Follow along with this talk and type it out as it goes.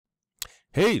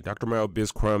Hey, Dr. Mario,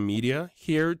 BizCrown Media,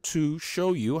 here to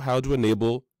show you how to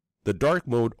enable the dark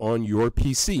mode on your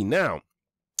PC. Now,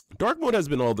 dark mode has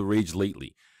been all the rage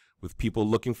lately, with people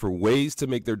looking for ways to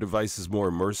make their devices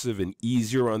more immersive and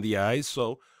easier on the eyes.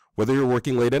 So whether you're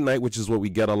working late at night, which is what we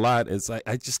get a lot, is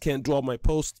I just can't do all my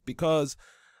posts because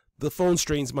the phone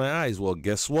strains my eyes. Well,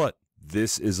 guess what?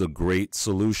 This is a great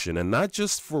solution, and not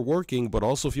just for working, but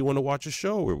also if you want to watch a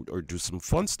show or do some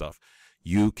fun stuff.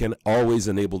 You can always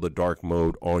enable the dark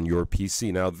mode on your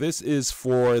PC. Now, this is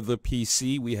for the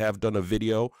PC. We have done a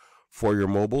video for your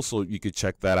mobile, so you could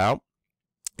check that out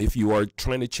if you are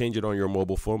trying to change it on your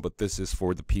mobile phone, but this is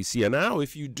for the PC. And now,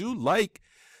 if you do like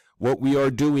what we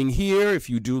are doing here, if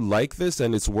you do like this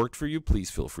and it's worked for you, please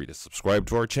feel free to subscribe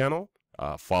to our channel.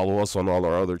 Follow us on all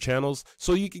our other channels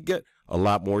so you can get a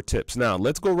lot more tips. Now,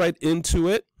 let's go right into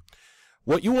it.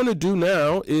 What you want to do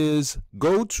now is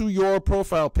go to your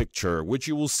profile picture, which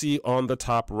you will see on the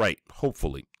top right,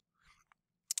 hopefully.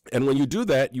 And when you do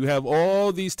that, you have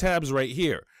all these tabs right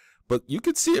here. But you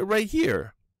can see it right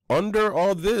here. Under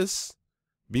all this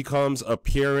becomes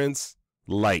appearance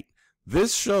light.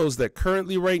 This shows that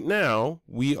currently right now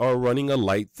we are running a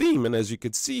light theme. And as you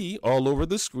can see all over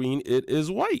the screen, it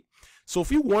is white. So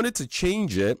if you wanted to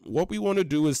change it, what we want to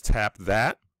do is tap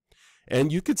that.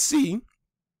 And you could see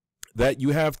that you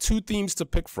have two themes to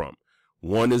pick from.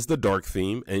 One is the dark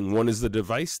theme and one is the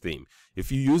device theme.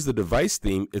 If you use the device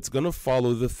theme, it's going to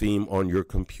follow the theme on your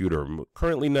computer.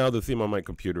 Currently now the theme on my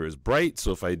computer is bright,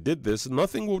 so if I did this,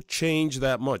 nothing will change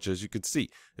that much. As you can see,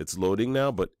 it's loading now,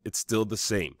 but it's still the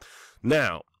same.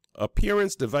 Now,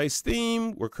 appearance device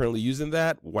theme, we're currently using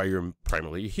that. Why you're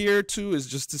primarily here too is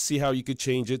just to see how you could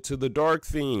change it to the dark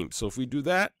theme. So if we do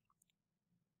that,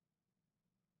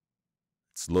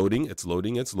 it's loading, it's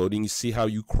loading, it's loading. You see how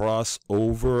you cross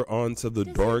over onto the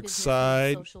dark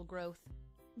side. Social growth.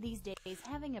 These days,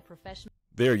 having a professional.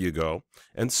 There you go.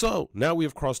 And so now we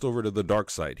have crossed over to the dark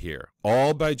side here,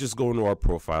 all by just going to our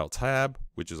profile tab,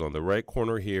 which is on the right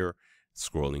corner here,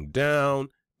 scrolling down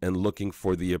and looking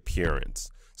for the appearance.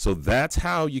 So that's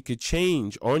how you could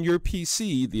change on your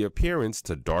PC the appearance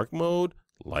to dark mode,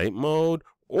 light mode,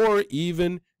 or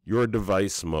even your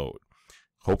device mode.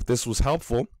 Hope this was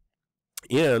helpful.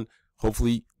 And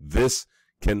hopefully this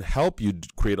can help you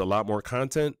create a lot more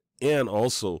content and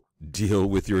also deal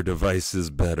with your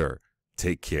devices better.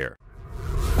 Take care.